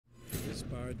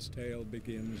bard's tale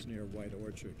begins near White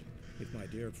Orchard, with my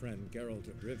dear friend Geralt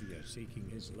of Rivia seeking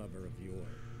his lover of yore,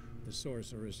 the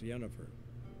sorceress Yennefer.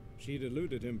 She'd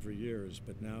eluded him for years,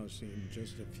 but now seemed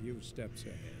just a few steps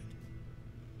ahead.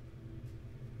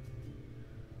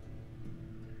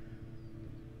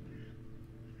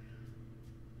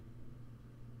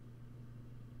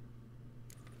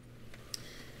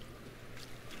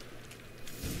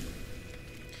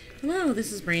 Hello,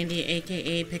 this is Brandy,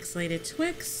 aka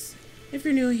PixelatedTwix. If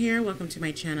you're new here, welcome to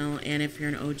my channel, and if you're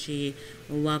an OG,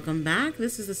 welcome back.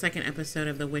 This is the second episode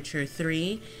of The Witcher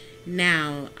 3.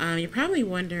 Now, you're probably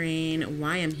wondering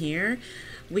why I'm here.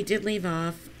 We did leave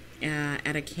off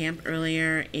at a camp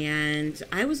earlier, and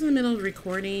I was in the middle of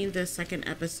recording the second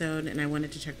episode, and I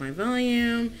wanted to check my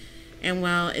volume, and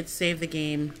well, it saved the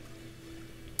game.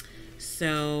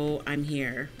 So, I'm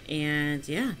here, and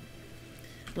yeah.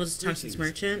 We'll just talk to this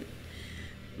merchant.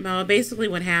 Well, basically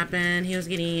what happened, he was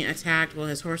getting attacked while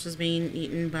his horse was being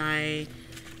eaten by,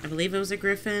 I believe it was a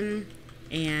griffin,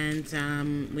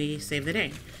 and we saved the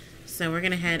day. So we're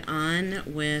going to head on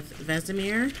with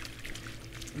Vesemir.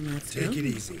 Let's go. Take it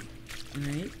easy.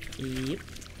 Alright, yep.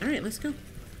 Alright, let's go.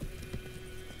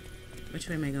 Which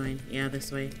way am I going? Yeah, this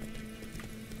way.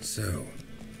 So,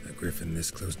 a griffin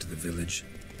this close to the village?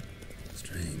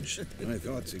 Strange. My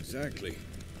thoughts exactly.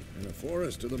 In a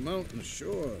forest to the mountain,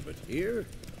 sure, but here?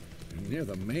 Near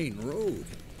the main road.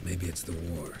 Maybe it's the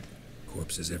war.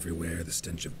 Corpses everywhere, the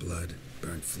stench of blood,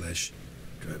 burnt flesh.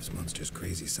 Drives monsters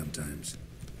crazy sometimes.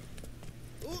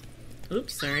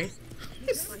 Oops, sorry.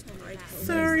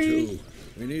 Sorry.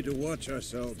 We need to watch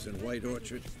ourselves in White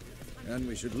Orchard, and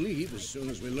we should leave as soon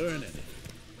as we learn anything.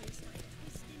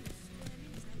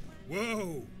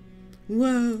 Whoa!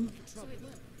 Whoa. So it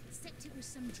was. Except it was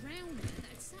some drowning that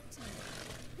had sapped him.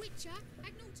 Witcher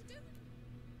had naught to do with it.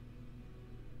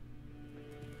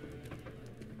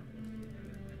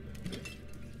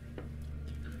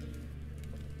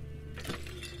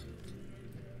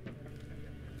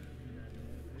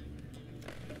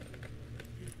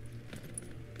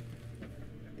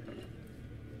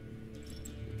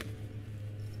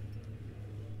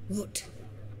 What?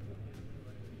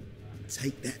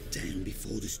 Take that down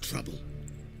before there's trouble.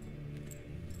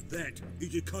 That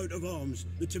is a coat of arms,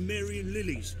 the Temerian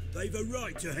lilies. They've a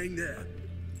right to hang there.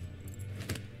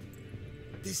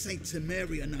 This ain't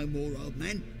Temeria no more, old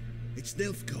man. It's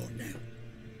Nilfgaard now.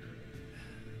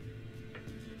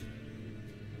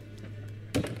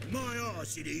 My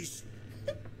arse it is.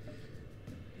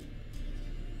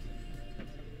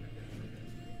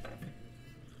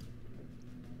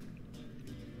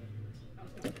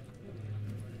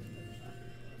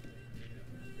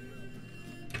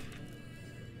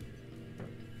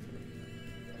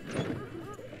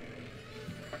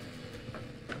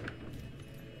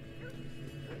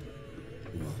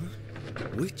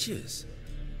 Witches?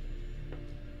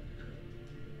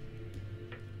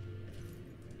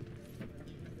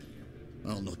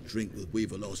 I'll not drink with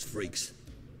Weaverlaw's freaks.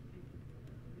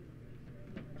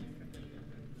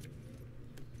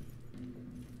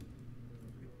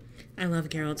 I love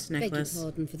Geralt's necklace. Beg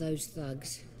your pardon for those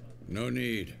thugs. No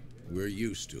need. We're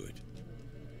used to it.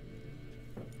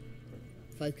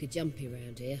 Folk are jumpy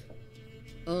round here.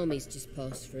 Armies just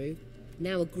passed through.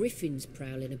 Now a griffin's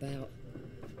prowling about.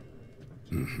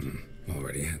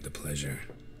 Already had the pleasure.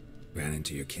 Ran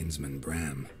into your kinsman,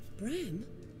 Bram. Bram?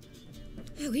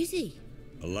 How is he?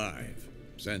 Alive.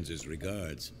 Sends his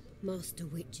regards. Master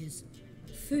Witchers.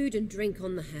 Food and drink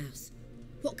on the house.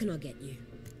 What can I get you?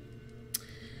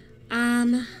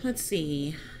 Let's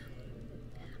see.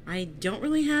 I don't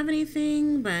really have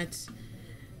anything, but,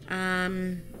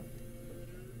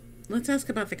 let's ask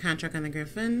about the contract on the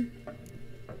griffin.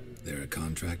 There a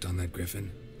contract on that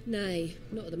griffin? Nay,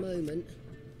 not at the moment.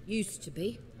 Used to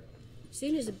be.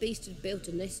 Soon as a beast had built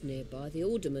a nest nearby, the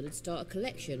alderman would start a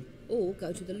collection, or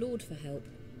go to the Lord for help.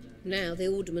 Now the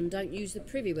alderman don't use the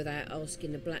privy without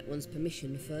asking the Black One's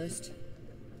permission first.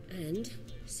 And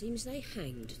seems they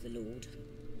hanged the Lord.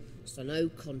 So no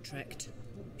contract.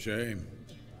 Shame.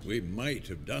 We might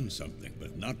have done something,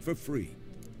 but not for free.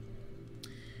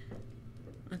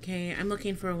 Okay, I'm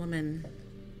looking for a woman.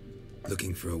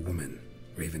 Looking for a woman.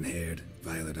 Raven-haired,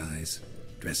 violet eyes,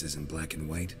 dresses in black and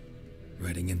white.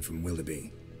 Riding in from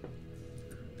Willoughby.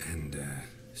 And,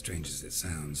 strange as it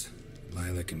sounds,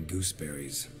 lilac and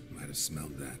gooseberries might have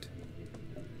smelled that.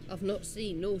 I've not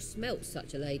seen nor smelt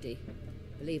such a lady.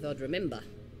 Believe I'd remember.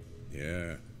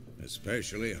 Yeah,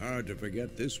 especially hard to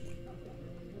forget this one.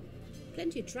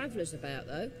 Plenty of travellers about,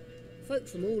 though. Folk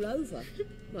from all over.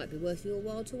 Might be worth your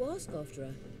while to ask after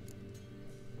her.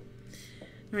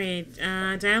 Right.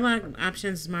 Dialogue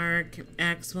options mark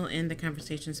X will end the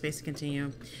conversation. Space to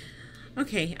continue.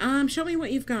 Okay. Show me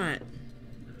what you've got.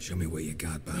 Show me what you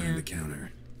got behind the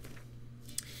counter.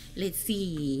 Let's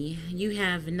see. You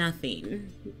have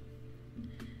nothing.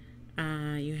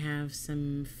 You have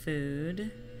some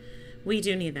food. We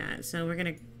do need that. So we're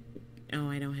gonna... Oh,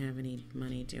 I don't have any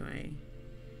money, do I?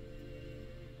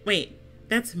 Wait.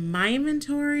 That's my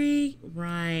inventory?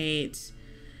 Right.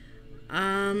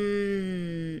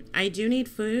 I do need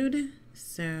food.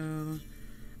 So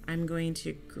I'm going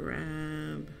to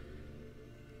grab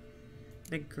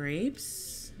the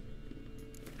grapes.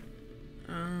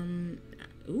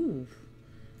 Ooh.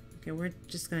 Okay, we're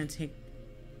just gonna take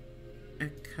a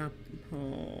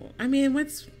couple. I mean,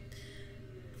 what's...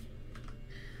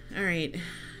 Alright.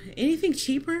 Anything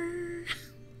cheaper?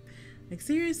 Like,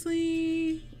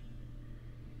 seriously?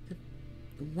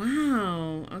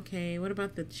 Wow. Okay, what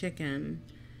about the chicken?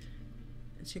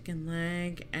 Chicken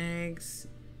leg, eggs.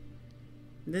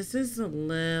 This is a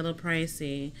little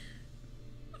pricey.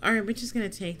 Alright, we're just gonna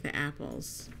take the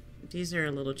apples. These are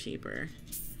a little cheaper.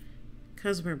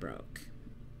 Because we're broke.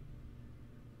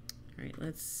 Alright,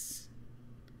 let's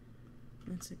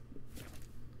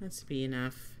be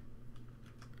enough.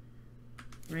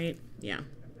 Right? Yeah.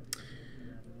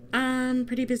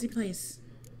 Pretty busy place.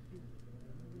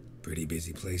 Pretty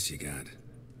busy place you got.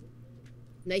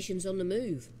 Nations on the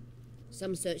move.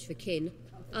 Some search for kin,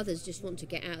 others just want to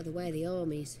get out of the way of the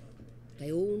armies.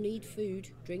 They all need food,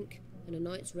 drink, and a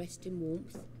night's rest in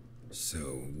warmth.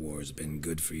 So, war's been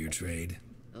good for your trade?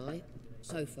 Aye,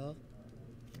 so far.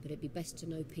 But it'd be best to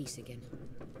know peace again.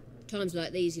 Times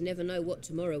like these, you never know what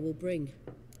tomorrow will bring.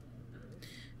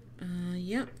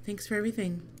 Yep. Thanks for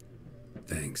everything.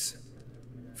 Thanks.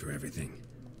 For everything.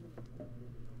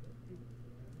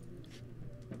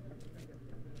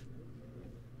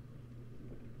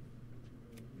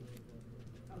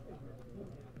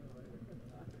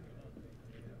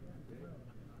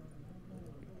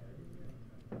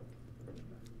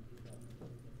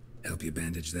 Help you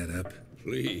bandage that up?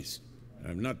 Please.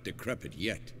 I'm not decrepit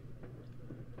yet.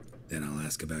 Then I'll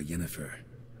ask about Yennefer.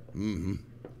 Mm-hmm.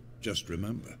 Just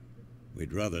remember,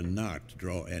 we'd rather not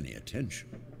draw any attention.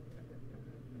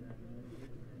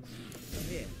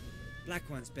 Here, Black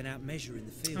One's been out measuring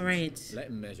the field. All right. Let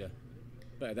him measure.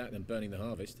 Better that than burning the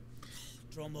harvest.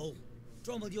 Drommel.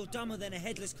 Drommel, you're dumber than a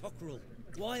headless cockerel.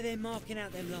 Why are they marking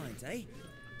out them lines, eh?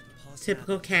 Pass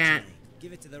Typical out, cat.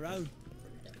 Give it to their own.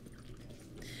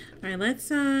 All right, let's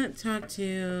talk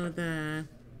to the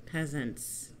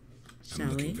peasants, shall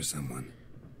I'm looking we? for someone.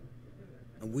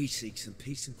 And we seek some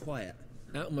peace and quiet.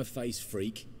 Out of my face,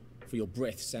 freak. For your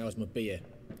breath sours my beer.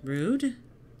 Rude.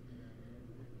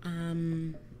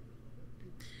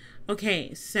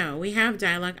 Okay, so we have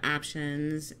dialogue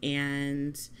options,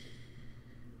 and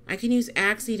I can use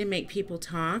Axie to make people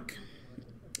talk,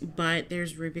 but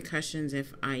there's repercussions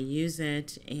if I use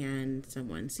it and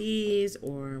someone sees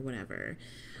or whatever.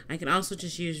 I can also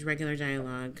just use regular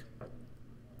dialogue.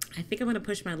 I think I'm going to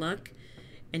push my luck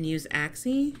and use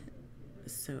Axie.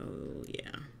 So,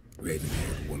 yeah.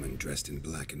 Raven-haired woman dressed in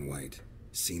black and white.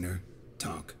 Seen her?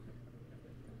 Talk.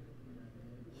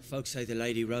 Folks say the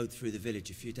lady rode through the village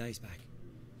a few days back.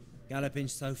 Galloping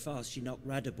so fast she knocked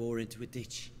Radabor into a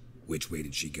ditch. Which way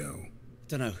did she go?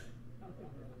 Dunno.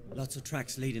 Lots of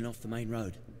tracks leading off the main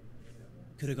road.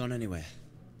 Could have gone anywhere.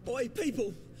 Oi,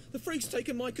 people! The freak's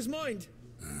taken Micah's mind!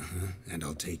 Uh-huh. And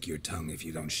I'll take your tongue if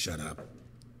you don't shut up.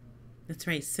 That's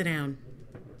right, sit down.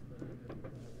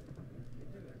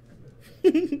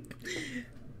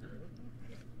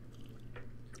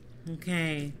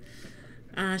 Okay.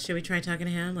 Should we try talking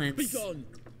to him? Let's... Be gone!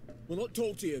 We'll not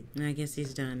talk to you. I guess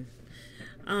he's done.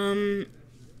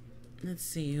 Let's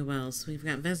see who else. We've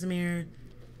got Vesemir.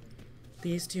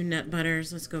 These two nut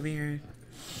butters. Let's go over here.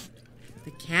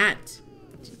 The cat.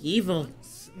 It's evil.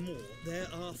 More, there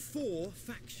are 4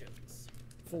 factions.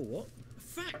 4 what?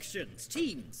 Factions,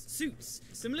 teams, suits,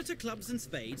 similar to clubs and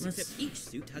spades, Let's except each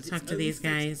suit has its talk to own these fate.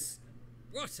 guys.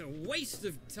 What a waste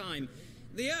of time.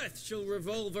 The Earth shall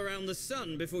revolve around the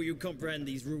sun before you comprehend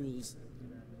these rules.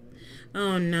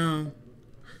 Oh no.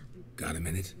 Got a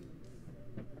minute?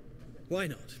 Why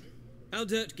not?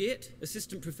 Aldert Geert,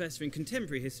 Assistant Professor in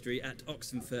Contemporary History at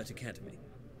Oxenfurt Academy.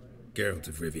 Geralt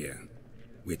of Rivia.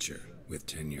 Witcher, with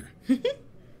tenure.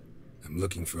 I'm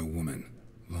looking for a woman.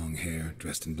 Long hair,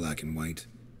 dressed in black and white.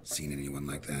 Seen anyone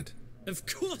like that? Of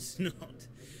course not.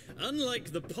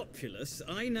 Unlike the populace,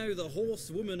 I know the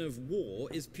horsewoman of war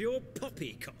is pure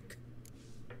poppycock.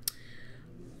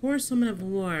 Horsewoman of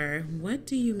War. What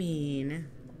do you mean?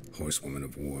 Horsewoman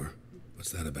of War.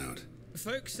 What's that about?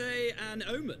 Folks say an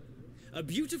omen. A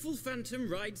beautiful phantom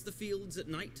rides the fields at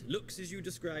night, looks as you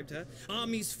described her.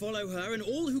 Armies follow her, and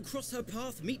all who cross her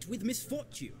path meet with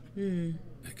misfortune.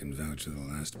 I can vouch for the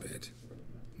last bit.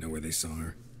 Know where they saw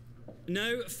her?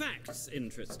 No, facts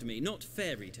interest me, not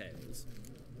fairy tales.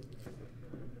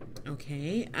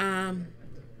 Okay,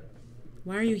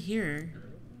 why are you here?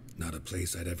 Not a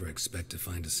place I'd ever expect to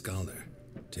find a scholar.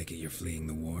 Take it you're fleeing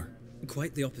the war?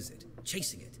 Quite the opposite.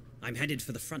 Chasing it. I'm headed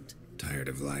for the front. Tired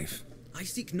of life? I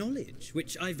seek knowledge,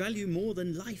 which I value more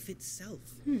than life itself.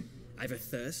 I've a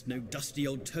thirst no dusty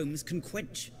old tomes can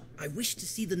quench. I wish to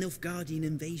see the Nilfgaardian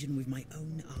invasion with my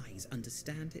own eyes,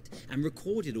 understand it, and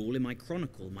record it all in my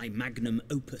chronicle, my magnum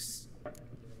opus.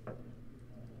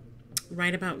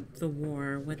 Write about the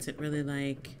war. What's it really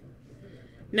like?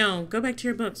 No, go back to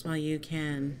your books while you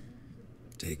can.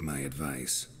 Take my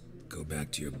advice. Go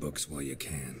back to your books while you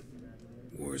can.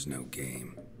 War's no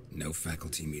game. No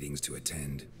faculty meetings to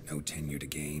attend, no tenure to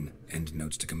gain, end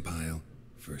notes to compile.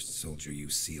 First soldier you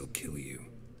see'll kill you.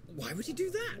 Why would he do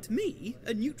that? Me?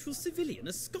 A neutral civilian?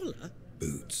 A scholar?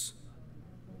 Boots.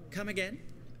 Come again?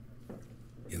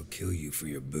 He'll kill you for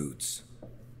your boots.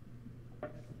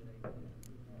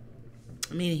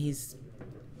 I mean, he's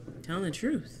telling the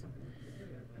truth.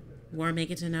 War make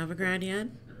it to Novigrad yet?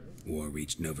 War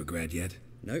reached Novigrad yet?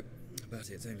 Nope, but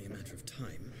it's only a matter of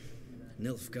time.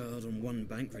 Nilfgaard on one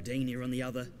bank, Redania on the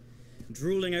other,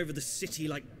 drooling over the city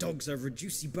like dogs over a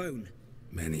juicy bone.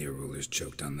 Many a ruler's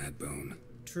choked on that bone.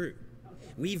 True.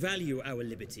 We value our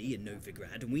liberty in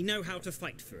Novigrad, and we know how to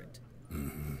fight for it.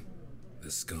 The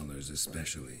scholars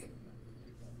especially.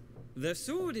 The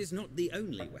sword is not the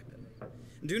only weapon.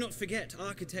 Do not forget,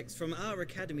 architects from our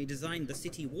academy designed the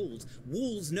city walls.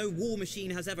 Walls no war machine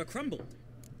has ever crumbled.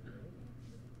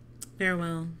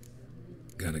 Farewell.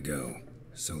 Gotta go.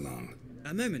 So long.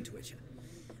 A moment, Witcher.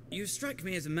 You strike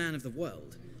me as a man of the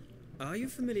world. Are you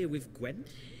familiar with Gwent?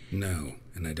 No,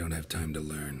 and I don't have time to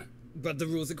learn. But the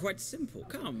rules are quite simple.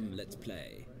 Come, let's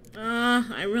play.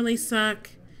 I really suck.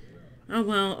 Oh,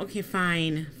 well, okay,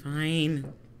 fine.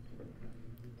 Fine.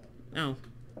 Oh,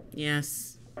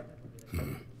 yes.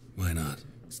 Why not?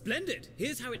 Splendid.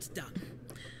 Here's how it's done.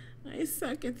 I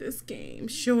suck at this game.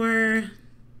 Sure.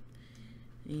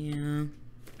 Yeah.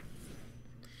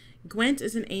 Gwent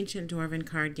is an ancient dwarven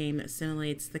card game that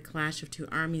simulates the clash of two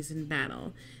armies in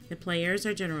battle. The players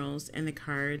are generals, and the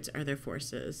cards are their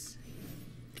forces.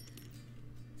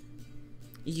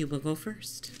 You will go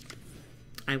first.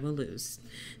 I will lose.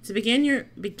 To begin,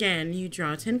 you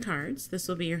draw 10 cards. This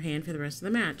will be your hand for the rest of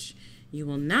the match. You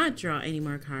will not draw any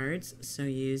more cards, so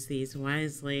use these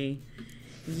wisely.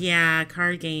 Yeah,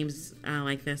 card games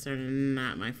like this are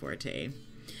not my forte.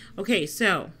 Okay,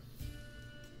 so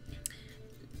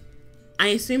I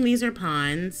assume these are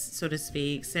pawns, so to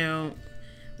speak. So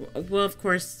we'll, of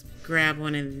course, grab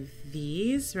one of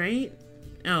these, right?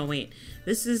 Oh, wait.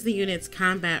 This is the unit's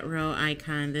combat row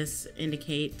icon. This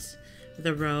indicates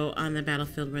the row on the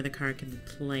battlefield where the card can be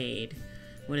played.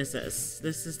 What is this?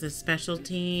 This is the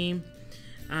specialty.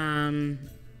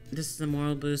 This is the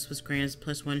moral boost, which grants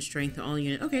 +1 strength to all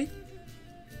units. Okay.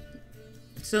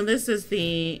 So this is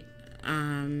the...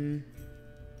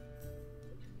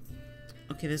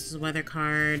 Okay, this is weather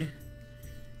card.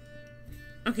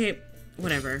 Okay,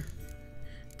 whatever.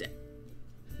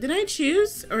 Did I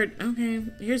choose? Or, okay,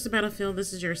 here's the battlefield.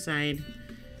 This is your side.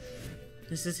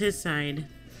 This is his side.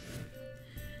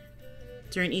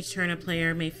 During each turn, a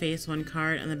player may face one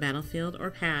card on the battlefield or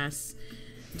pass.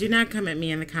 Do not come at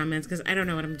me in the comments because I don't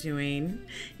know what I'm doing.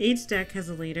 Each deck has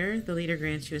a leader. The leader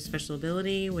grants you a special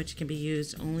ability, which can be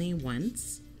used only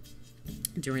once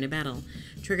during a battle.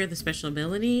 Trigger the special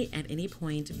ability at any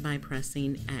point by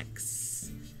pressing X.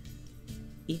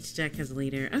 Each deck has a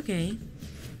leader. Okay.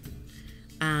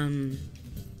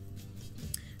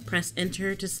 Press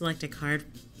Enter to select a card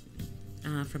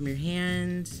from your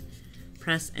hand.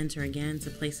 Press Enter again to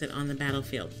place it on the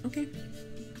battlefield. Okay.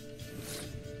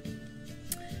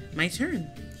 My turn.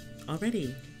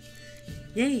 Already.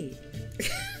 Yay.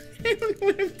 I don't know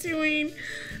what I'm doing.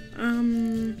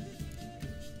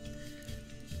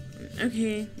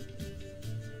 Okay.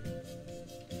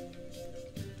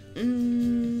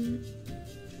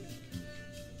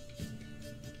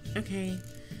 Okay.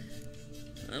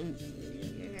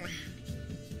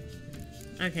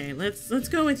 Okay, let's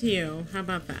go with you. How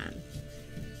about that?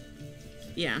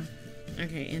 Yeah.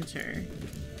 Okay, enter.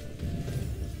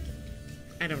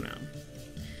 I don't know.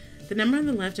 The number on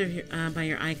the left of your, by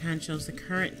your icon shows the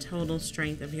current total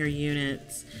strength of your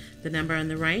units. The number on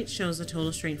the right shows the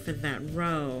total strength for that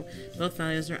row. Both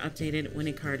values are updated when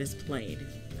a card is played.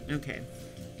 Okay.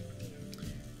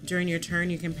 During your turn,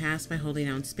 you can pass by holding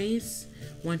down space.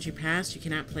 Once you pass, you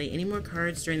cannot play any more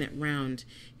cards during that round.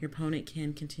 Your opponent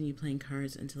can continue playing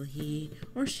cards until he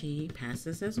or she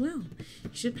passes as well.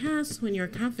 You should pass when you're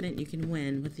confident you can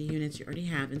win with the units you already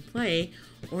have in play,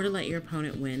 or to let your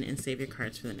opponent win and save your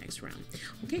cards for the next round.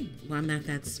 Okay, well, I'm not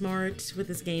that smart with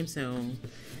this game, so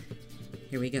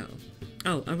here we go.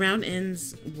 Oh, a round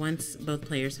ends once both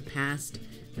players have passed.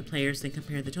 The players then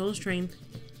compare the total strength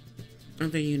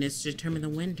of their units to determine the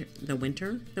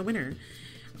winner.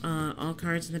 All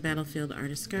cards in the battlefield are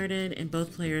discarded, and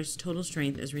both players' total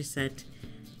strength is reset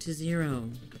to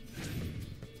 0.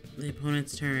 The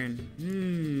opponent's turn.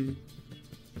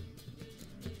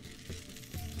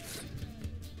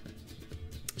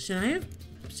 Should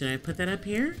I put that up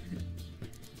here?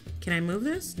 Can I move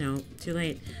this? No, too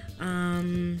late.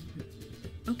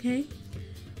 Okay.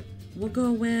 We'll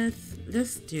go with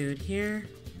this dude here.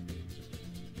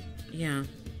 Yeah.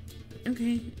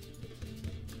 Okay.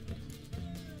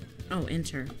 Oh,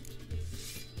 enter.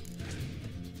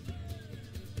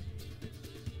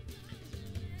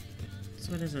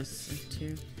 So what is this?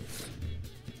 2.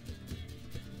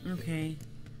 Okay.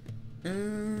 I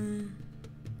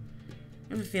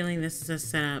have a feeling this is a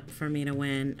setup for me to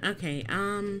win. Okay,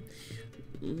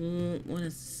 what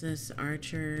is this?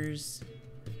 Archers.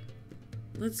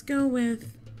 Let's go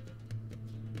with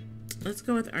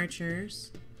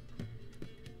archers.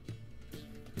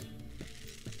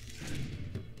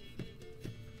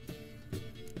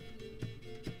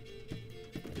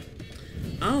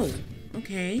 Oh,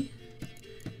 okay.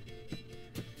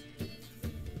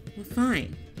 Well,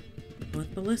 fine.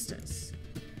 Both ballistas.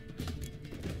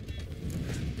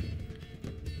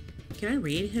 Can I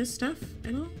read his stuff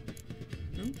at all?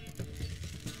 No?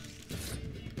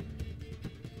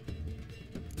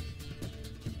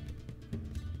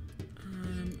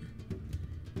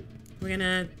 We're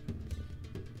gonna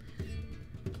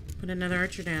put another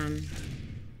archer down.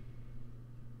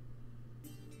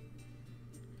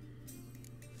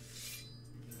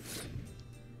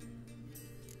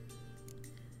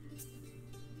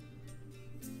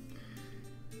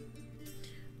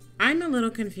 I'm a little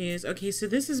confused. Okay, so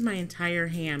this is my entire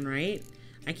hand, right?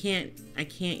 I can't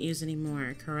use any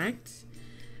more, correct?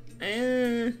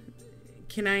 Can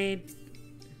I...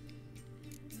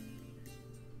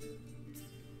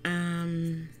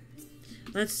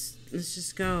 Let's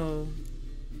just go.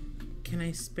 Can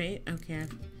I space? Okay,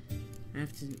 I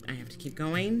have to keep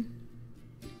going.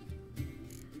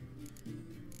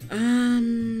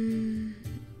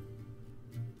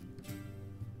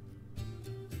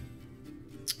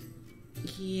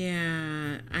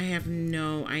 Yeah, I have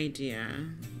no idea.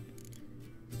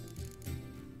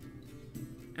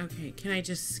 Okay, can I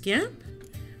just skip?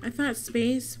 I thought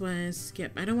space was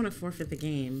skip. I don't want to forfeit the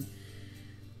game.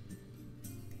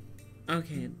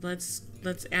 Okay, let's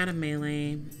add a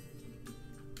melee.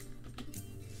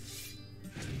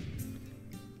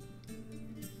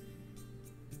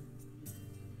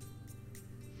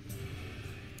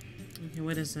 Okay,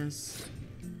 what is this?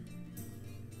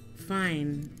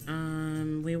 Fine.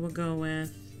 We will go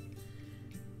with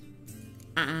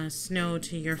snow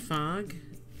to your fog.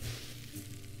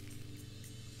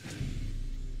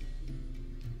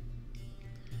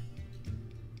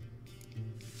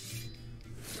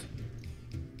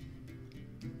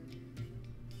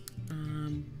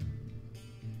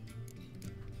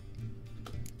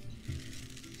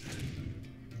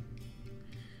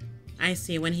 I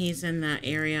see. When he's in the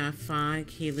area of fog,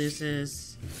 he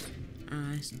loses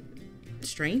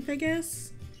strength, I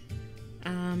guess.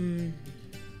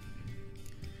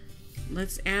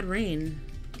 Let's add rain.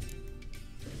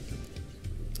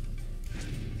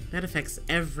 That affects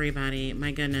everybody.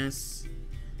 My goodness.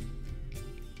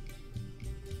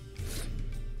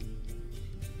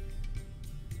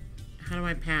 How do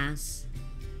I pass?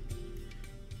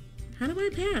 How do I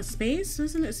pass? Space?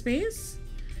 Wasn't it space?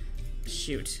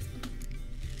 Shoot.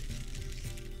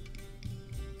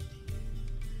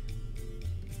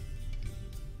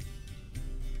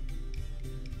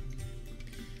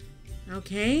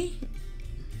 Okay.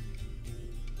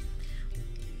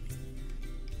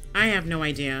 I have no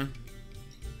idea.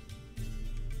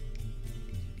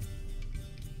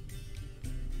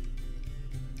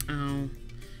 Oh,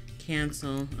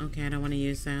 cancel. Okay, I don't want to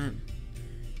use that.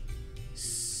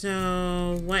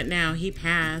 So, what now? He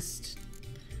passed.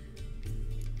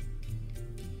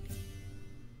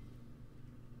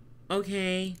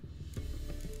 Okay.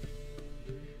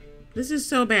 This is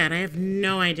so bad. I have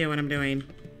no idea what I'm doing.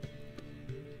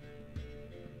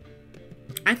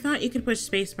 I thought you could push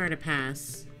spacebar to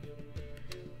pass.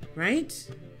 Right?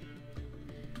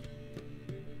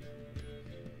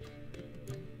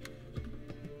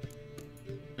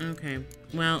 Okay.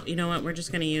 Well, you know what? We're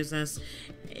just going to use this.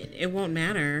 It won't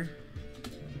matter.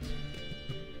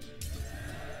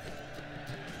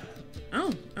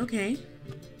 Oh, okay.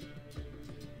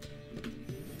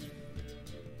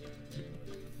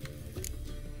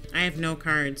 I have no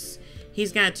cards.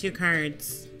 He's got 2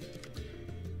 cards.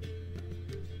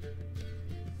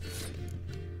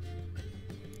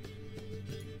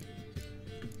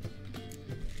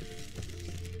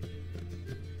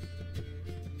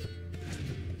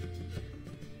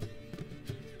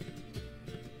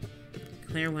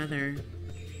 Clear weather.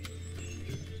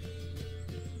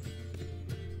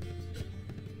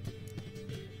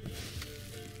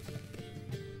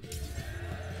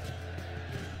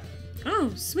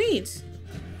 Oh, sweet.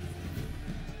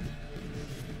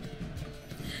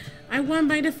 I won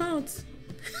by default.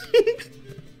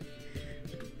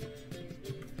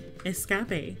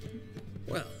 Escape.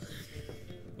 Well.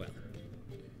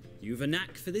 You've a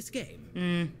knack for this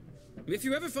game. If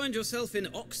you ever find yourself in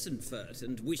Oxenfurt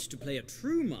and wish to play a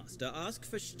true master, ask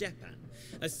for Stepan.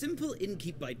 A simple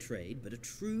innkeep by trade, but a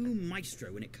true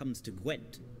maestro when it comes to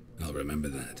Gwent. I'll remember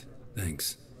that.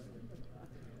 Thanks.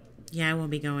 Yeah, I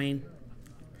won't be going.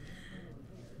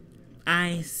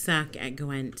 I suck at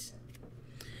Gwent.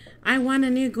 I want a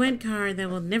new Gwent card that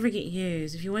will never get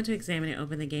used. If you want to examine it,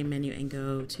 open the game menu and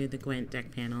go to the Gwent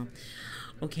deck panel.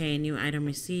 Okay, new item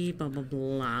received, blah, blah,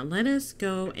 blah. Let us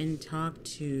go and talk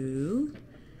to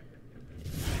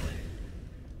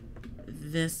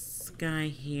this guy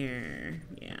here.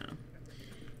 Yeah.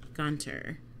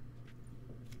 Gunter.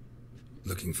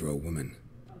 Looking for a woman.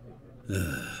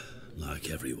 Like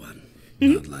everyone.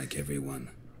 Not like everyone.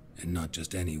 And not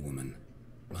just any woman.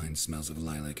 Mine smells of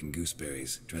lilac and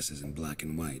gooseberries, dresses in black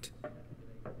and white.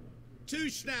 2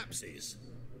 schnapsies.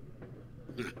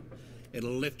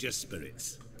 It'll lift your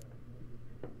spirits.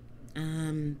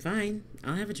 Fine.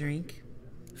 I'll have a drink.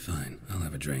 Fine, I'll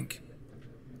have a drink.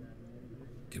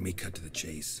 Can we cut to the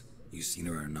chase? You seen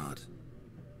her or not?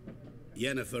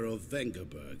 Yennefer of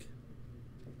Vengerberg.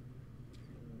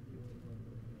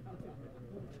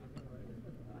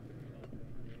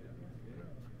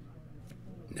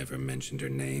 Never mentioned her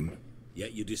name.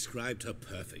 Yet you described her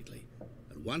perfectly.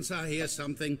 And once I hear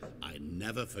something, I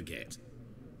never forget.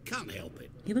 Can't help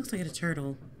it. He looks like a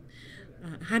turtle.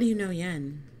 How do you know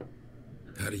Yen?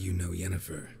 How do you know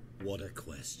Yennefer? What a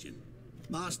question.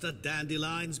 Master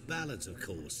Dandelion's ballads, of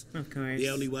course. Of course. The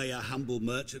only way a humble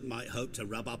merchant might hope to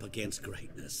rub up against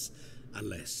greatness.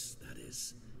 Unless, that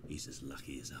is, he's as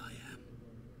lucky as I am.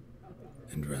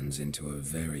 And runs into a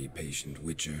very patient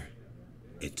witcher.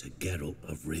 Into Geralt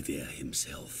of Rivia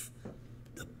himself.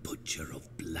 The Butcher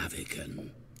of Blaviken.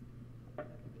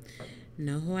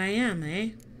 Know who I am, eh?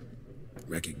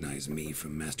 Recognize me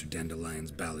from Master Dandelion's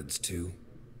ballads, too?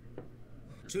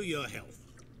 To your health.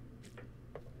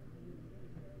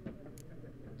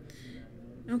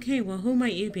 Okay, well, who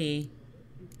might you be?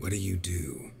 What do you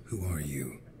do? Who are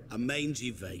you? A mangy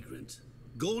vagrant.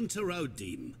 Gone to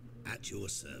Rodim, at your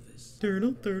service.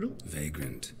 Turtle.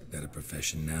 Vagrant. That a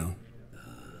profession now?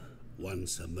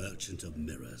 Once a merchant of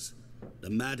mirrors. The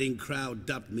madding crowd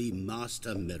dubbed me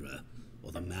Master Mirror,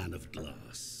 or the Man of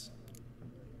Glass.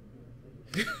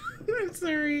 I'm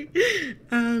sorry.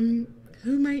 Who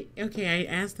might... Okay, I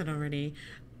asked that already.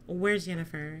 Where's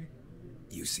Yennefer?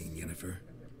 You seen Yennefer?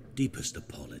 Deepest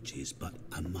apologies, but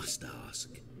I must ask.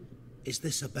 Is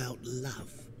this about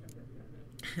love?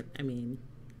 I mean...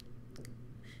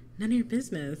 None of your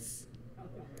business.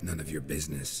 None of your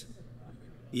business?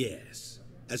 Yes.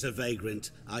 As a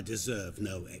vagrant, I deserve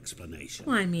no explanation.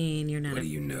 Well, I mean, you're not What do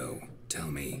you know?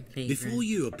 Tell me. Vagrant. Before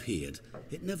you appeared,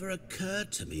 it never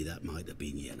occurred to me that might have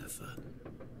been Yennefer.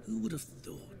 Who would have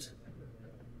thought?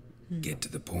 Get to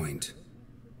the point.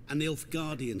 An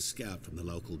Nilfgaardian scout from the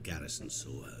local garrison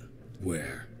saw her.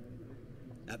 Where?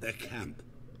 At their camp.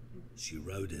 She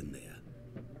rode in there.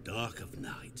 Dark of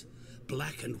night.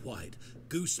 Black and white.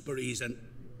 Gooseberries and...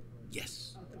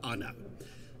 Yes, I know.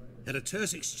 Had a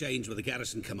terse exchange with the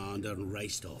garrison commander and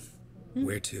raced off.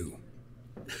 Where to?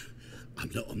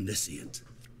 I'm not omniscient.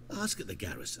 Ask at the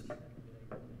garrison.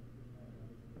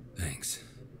 Thanks.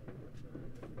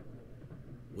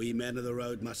 We men of the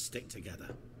road must stick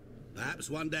together.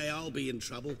 Perhaps one day I'll be in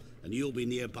trouble and you'll be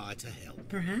nearby to help.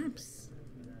 Perhaps.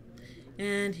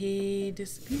 And he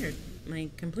disappeared,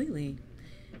 like, completely.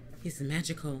 He's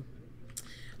magical.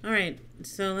 Alright,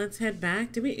 so let's head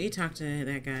back. Did we talk to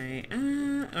that guy?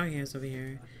 Oh, yeah, it's over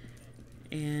here.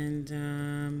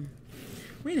 And,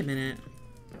 wait a minute.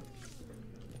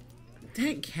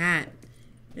 That cat.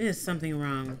 There's something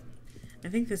wrong. I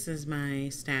think this is my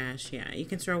stash. Yeah, you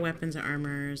can store weapons,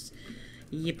 armors.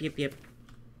 Yep.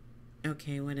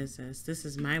 Okay, what is this? This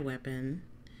is my weapon.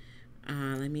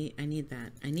 I need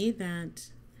that. I need that.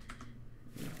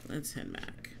 Let's head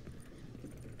back.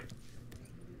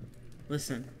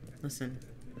 Listen.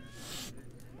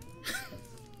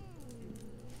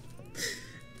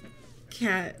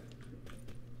 Cat.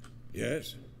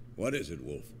 Yes? What is it,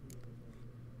 Wolf?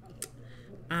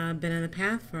 Been on the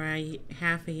path for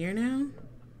half a year now.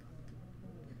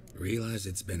 Realize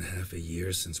it's been half a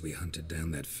year since we hunted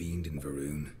down that fiend in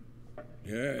Varun?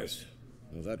 Yes.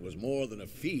 Well, that was more than a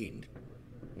fiend.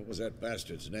 What was that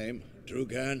bastard's name?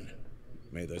 Drugan?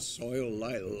 May the soil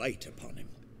lie light upon him.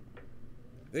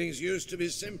 Things used to be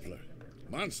simpler.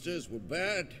 Monsters were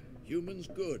bad, humans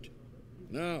good.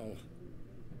 Now,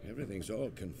 everything's all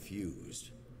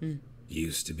confused.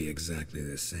 Used to be exactly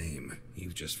the same.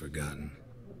 You've just forgotten.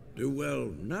 Do well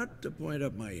not to point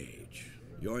up my age.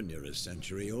 You're near a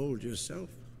century old yourself.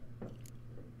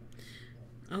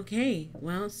 Okay,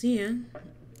 well, see ya.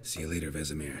 See you later,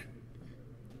 Vesemir.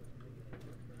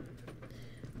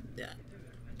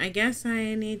 I guess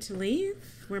I need to leave?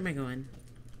 Where am I going?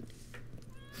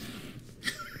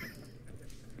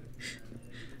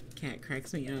 Cat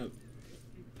cracks me up.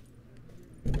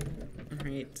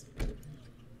 Alright.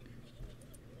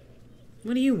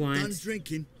 What do you want? Done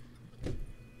drinking.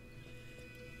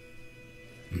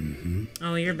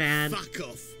 Oh, you're bad. Fuck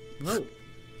off. Whoa.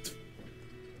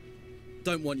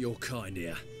 Don't want your kind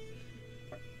here.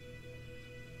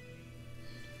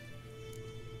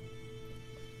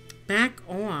 Back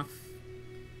off.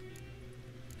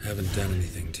 Haven't done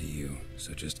anything to you,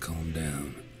 so just calm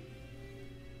down.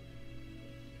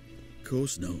 Of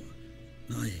course no.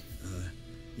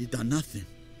 He done nothing.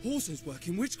 Horses work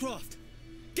in witchcraft.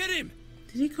 Get him!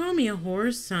 Did he call me a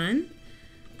whore's son?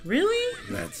 Really?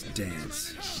 Let's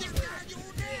dance.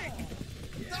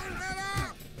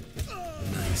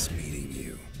 Nice meeting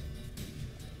you.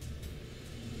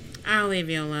 I'll leave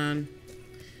you alone.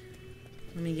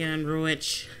 Let me get on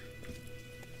Ruich.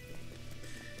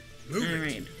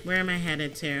 Alright, where am I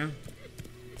headed to?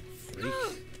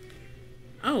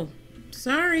 Oh,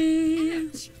 sorry.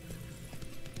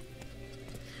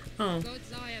 Oh,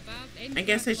 I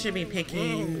guess I should be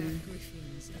picking.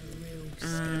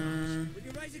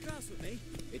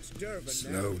 It's Durban.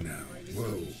 Slow now.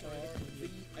 Whoa.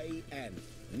 V-A-N,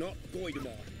 not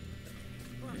Goidemar.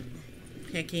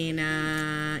 Picking, yeah.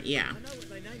 I know what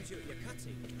they named you at your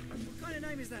cutting. What kind of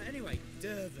name is that anyway?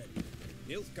 Durban.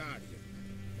 Nilfgaard.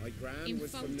 My gran In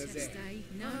was from Foltest Nazir. Day,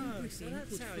 no griffin so would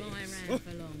that's how it fly is. around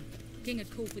for long. King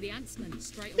would call for the huntsman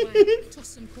straight away, toss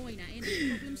some coin at him, and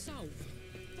problem solved.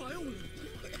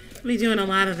 I'll be doing a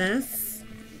lot of this,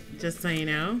 just so you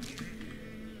know.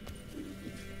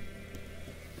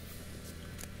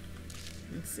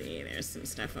 Let's see, there's some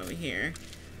stuff over here.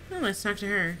 Oh, let's talk to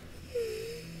her.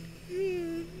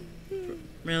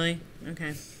 Really?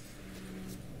 Okay.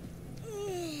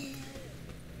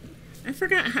 I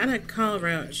forgot how to call a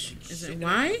roach. Is it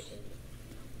Y?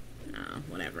 Oh,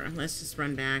 whatever. Let's just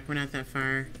run back. We're not that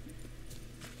far.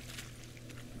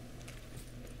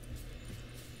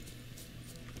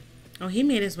 Oh, he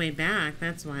made his way back.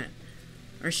 That's what.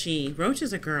 Or she. Roach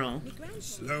is a girl.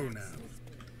 Slow now.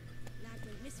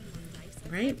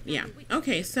 Right? Yeah.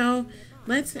 Okay, so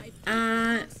let's,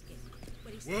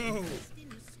 Whoa!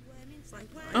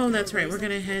 oh, that's right. We're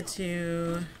gonna head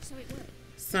to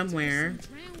somewhere.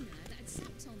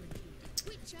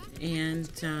 And,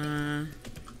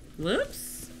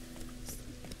 whoops.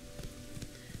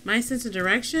 My sense of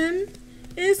direction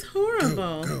is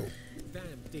horrible. Go.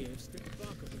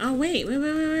 Oh, wait.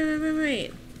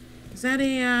 Wait. Is that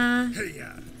a,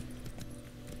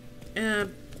 Hey,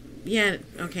 yeah,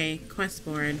 okay, quest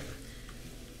board.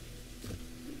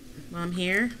 While I'm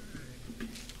here,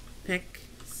 pick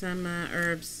some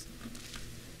herbs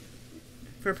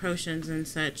for potions and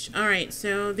such. Alright,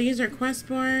 so these are quest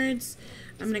boards.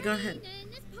 I'm gonna go ahead.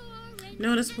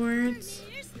 Notice boards.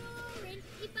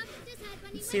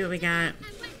 Let's see what we got.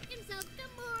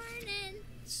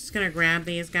 Just gonna grab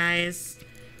these guys.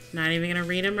 Not even gonna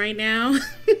read them right now.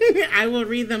 I will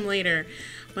read them later.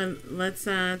 But let's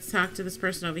talk to this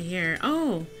person over here.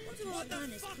 Oh! What the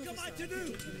fuck am I to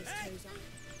do? Hey?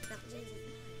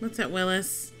 What's up,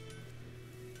 Willis?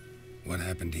 what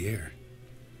happened here?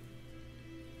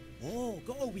 Oh,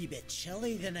 got a wee bit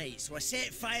chilly tonight, so I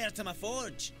set fire to my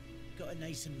forge. Got it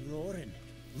nice and roaring.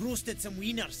 Roasted some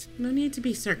wieners. No need to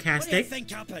be What do you sarcastic. think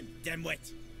happened,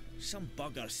 dimwit? Some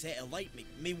bugger set alight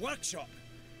me workshop.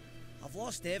 I've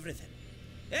lost everything.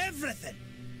 Everything!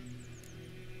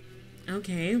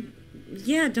 Okay.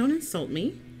 Yeah, don't insult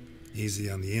me. Easy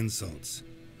on the insults.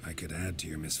 I could add to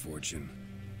your misfortune.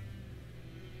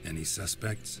 Any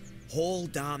suspects? Whole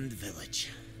damned village.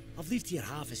 I've lived here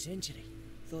half a century.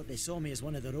 Thought they saw me as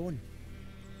one of their own.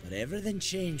 But everything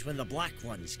changed when the Black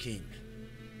Ones came.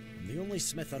 I'm the only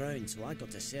smith around, so I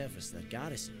got to serve as their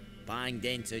garrison. Bang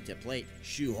dents out to plate,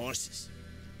 shoe horses.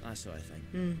 That sort of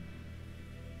thing.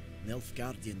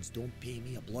 Nilfgaardians don't pay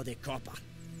me a bloody copper.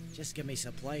 Just give me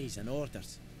supplies and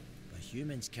orders. But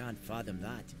humans can't fathom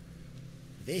that.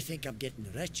 They think I'm getting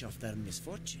rich off their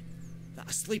misfortune. That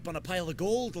I sleep on a pile of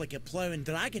gold like a ploughing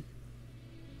dragon.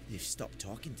 They've stopped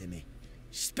talking to me.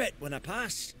 Spit when I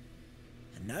pass.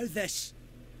 And now this.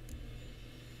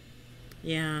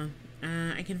 Yeah,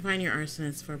 I can find your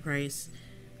arsonist for a price.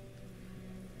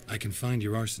 I can find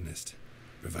your arsonist,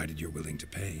 provided you're willing to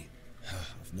pay.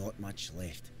 I've not much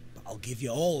left, but I'll give you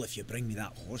all if you bring me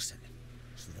that horse in,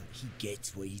 so that he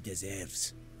gets what he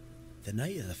deserves. The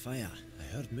night of the fire,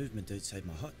 I heard movement outside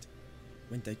my hut.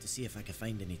 Went out to see if I could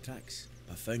find any tracks,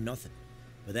 but found nothing.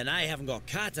 But then I haven't got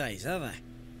cat eyes, have I?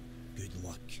 Good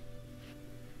luck.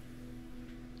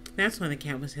 That's why the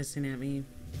cat was hissing at me.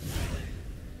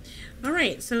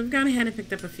 Alright, so we've gone ahead and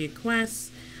picked up a few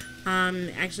quests.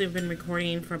 Actually, I've been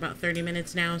recording for about 30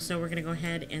 minutes now, so we're going to go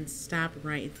ahead and stop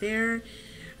right there.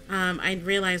 I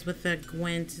realized with the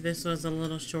Gwent, this was a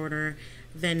little shorter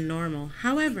than normal.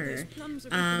 However,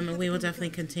 we will definitely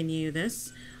continue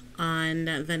this on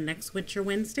the next Witcher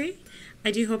Wednesday. I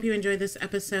do hope you enjoyed this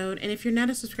episode, and if you're not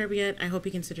a subscriber yet, I hope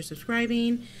you consider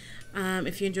subscribing.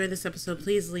 If you enjoyed this episode,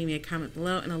 please leave me a comment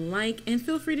below and a like, and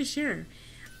feel free to share.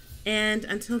 And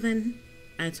until then,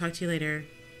 I'll talk to you later.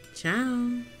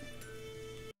 Ciao.